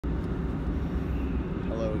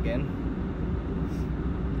Hello again.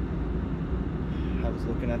 I was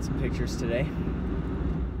looking at some pictures today,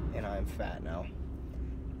 and I'm fat now.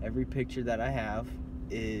 Every picture that I have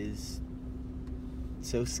is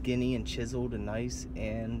so skinny and chiseled and nice,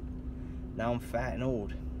 and now I'm fat and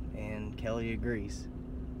old, and Kelly agrees.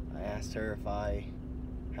 I asked her if I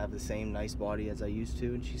have the same nice body as I used to,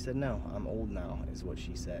 and she said no, I'm old now, is what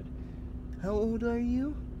she said. How old are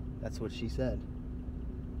you? That's what she said.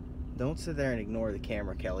 Don't sit there and ignore the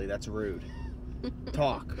camera, Kelly. That's rude.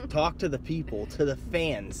 Talk to the people, to the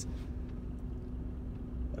fans.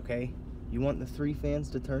 Okay? You want the 3 fans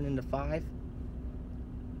to turn into 5?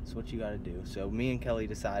 That's what you gotta do. So me and Kelly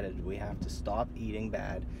decided we have to stop eating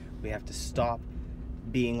bad. We have to stop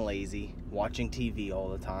being lazy, watching TV all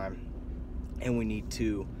the time. And we need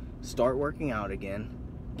to start working out again,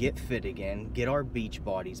 get fit again, get our beach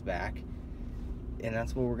bodies back. And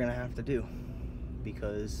that's what we're gonna have to do.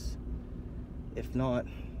 Because if not,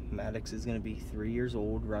 Maddox is going to be 3 years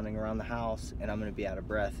old running around the house, and I'm going to be out of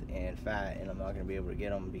breath and fat, and I'm not going to be able to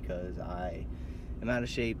get him because I am out of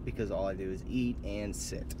shape, because all I do is eat and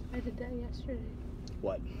sit. I did that yesterday.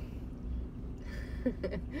 What?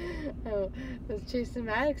 I was chasing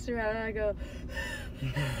Maddox around, and I go,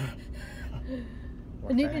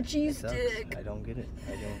 I need a cheese stick. I don't get it.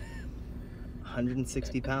 I don't.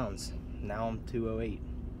 160 pounds. Now I'm 208.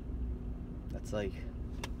 That's like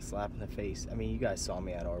slap in the face. I mean, you guys saw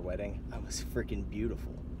me at our wedding. I was freaking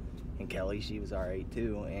beautiful. And Kelly, she was alright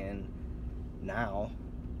too. And now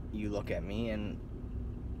you look at me and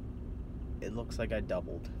it looks like I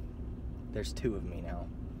doubled. There's 2 of me now.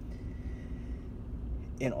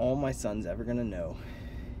 And all my son's ever gonna know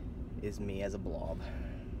is me as a blob.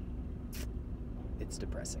 It's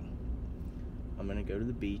depressing. I'm gonna go to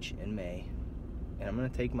the beach in May, and I'm gonna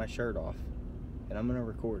take my shirt off and I'm gonna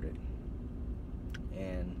record it.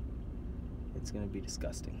 And it's gonna be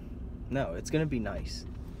disgusting. No, it's gonna be nice.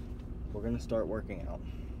 We're gonna start working out.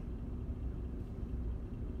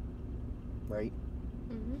 Right?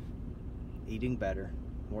 Mm-hmm. Eating better,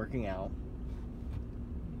 working out.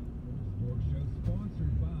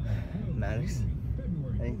 Maddox,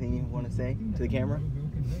 anything you want to say to the camera?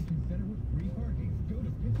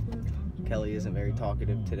 Kelly isn't very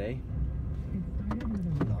talkative today.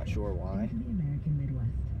 Not sure why.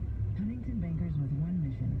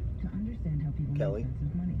 Kelly,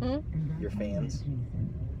 your fans.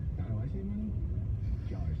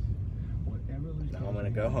 Now I'm gonna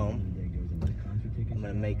go home. I'm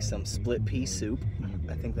gonna make some split pea soup.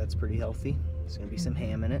 I think that's pretty healthy. There's gonna be some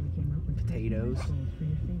ham in it, potatoes,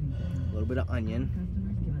 a little bit of onion,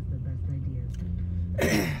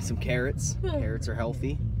 some carrots. Carrots are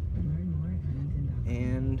healthy.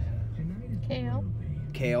 And Kale.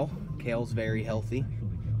 Kale's very healthy.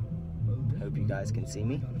 Hope you guys can see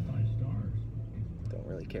me. Don't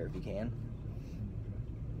really care if you can.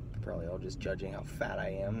 Probably all just judging how fat I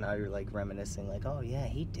am. Now you're like reminiscing like, oh yeah,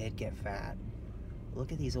 he did get fat.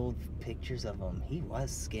 Look at these old pictures of him. He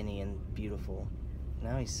was skinny and beautiful.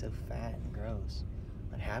 Now he's so fat and gross.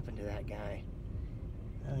 What happened to that guy?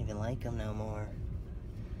 I don't even like him no more.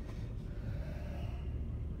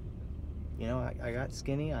 You know, I got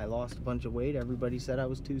skinny. I lost a bunch of weight. Everybody said I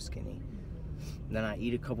was too skinny. Then I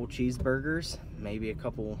eat a couple cheeseburgers, maybe a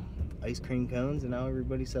couple ice cream cones, and now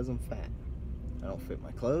everybody says I'm fat. I don't fit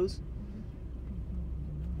my clothes.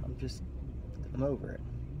 I'm over it.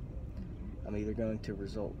 I'm either going to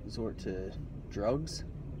resort to drugs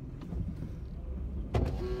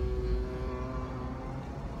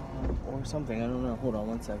or something. I don't know. Hold on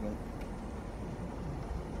 1 second.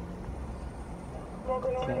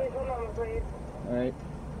 Alright.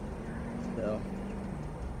 So,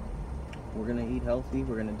 we're going to eat healthy.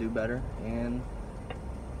 We're going to do better. And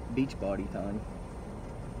beach body time.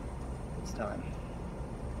 It's time.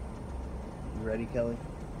 You ready, Kelly?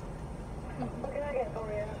 What can I get for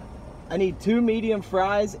you? I need 2 medium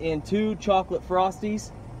fries and 2 chocolate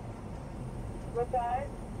Frosties. What size?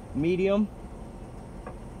 Medium.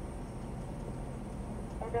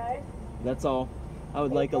 Okay. That's all. I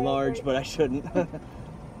would like a large, but I shouldn't. 8:23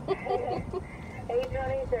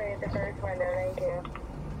 at the first window, thank you.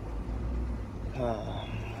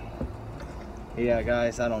 Yeah,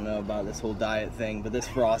 guys, I don't know about this whole diet thing, but this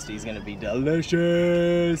Frosty is gonna be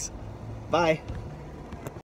delicious. Bye.